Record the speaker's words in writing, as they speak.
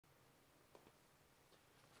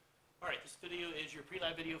Alright, this video is your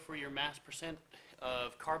pre-lab video for your mass percent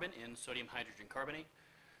of carbon in sodium hydrogen carbonate.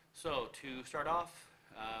 So to start off,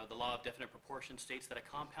 the law of definite proportion states that a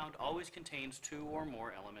compound always contains two or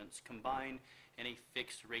more elements combined in a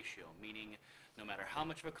fixed ratio, meaning no matter how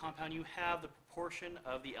much of a compound you have, the proportion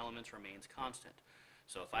of the elements remains constant.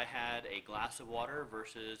 So if I had a glass of water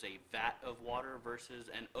versus a vat of water versus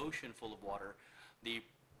an ocean full of water, the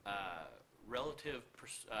relative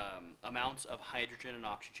amounts of hydrogen and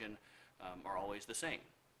oxygen are always the same.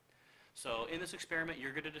 So in this experiment,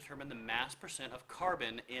 you're going to determine the mass percent of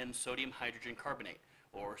carbon in sodium hydrogen carbonate,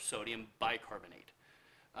 or sodium bicarbonate,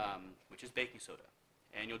 which is baking soda.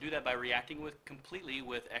 And you'll do that by reacting completely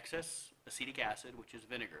with excess acetic acid, which is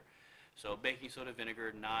vinegar. So baking soda,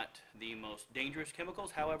 vinegar, not the most dangerous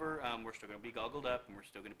chemicals. However, we're still going to be goggled up and we're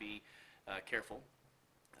still going to be careful.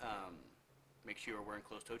 Make sure you're wearing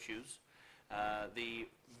closed-toed shoes. The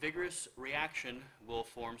vigorous reaction will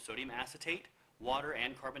form sodium acetate, water,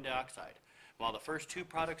 and carbon dioxide. While the first two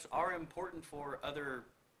products are important for other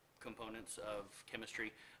components of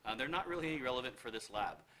chemistry, they're not really relevant for this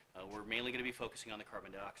lab. We're mainly going to be focusing on the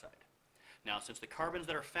carbon dioxide. Now, since the carbons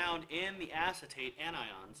that are found in the acetate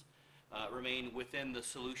anions remain within the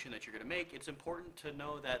solution that you're going to make, it's important to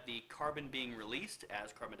know that the carbon being released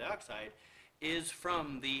as carbon dioxide is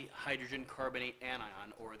from the hydrogen carbonate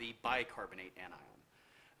anion, or the bicarbonate anion.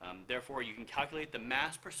 Therefore, you can calculate the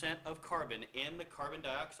mass percent of carbon in the carbon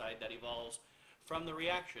dioxide that evolves from the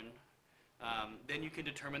reaction. Then you can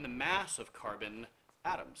determine the mass of carbon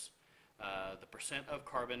atoms. The percent of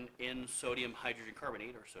carbon in sodium hydrogen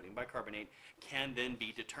carbonate, or sodium bicarbonate, can then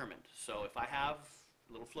be determined. So if I have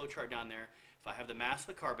a little flow chart down there, if I have the mass of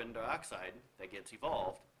the carbon dioxide that gets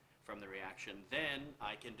evolved from the reaction, then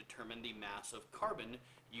I can determine the mass of carbon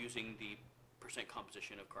using the percent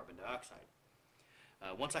composition of carbon dioxide.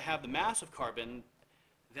 Once I have the mass of carbon,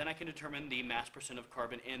 then I can determine the mass percent of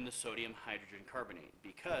carbon in the sodium hydrogen carbonate,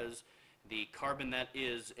 because the carbon that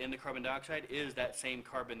is in the carbon dioxide is that same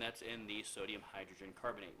carbon that's in the sodium hydrogen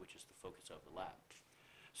carbonate, which is the focus of the lab.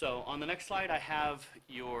 So on the next slide, I have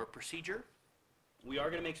your procedure. We are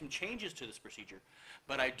going to make some changes to this procedure,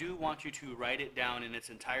 but I do want you to write it down in its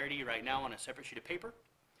entirety right now on a separate sheet of paper,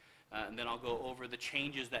 and then I'll go over the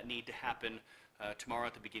changes that need to happen tomorrow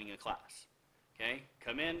at the beginning of class. Okay,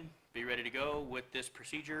 come in, be ready to go with this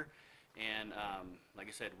procedure, and like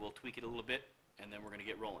I said, we'll tweak it a little bit, and then we're going to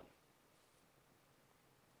get rolling.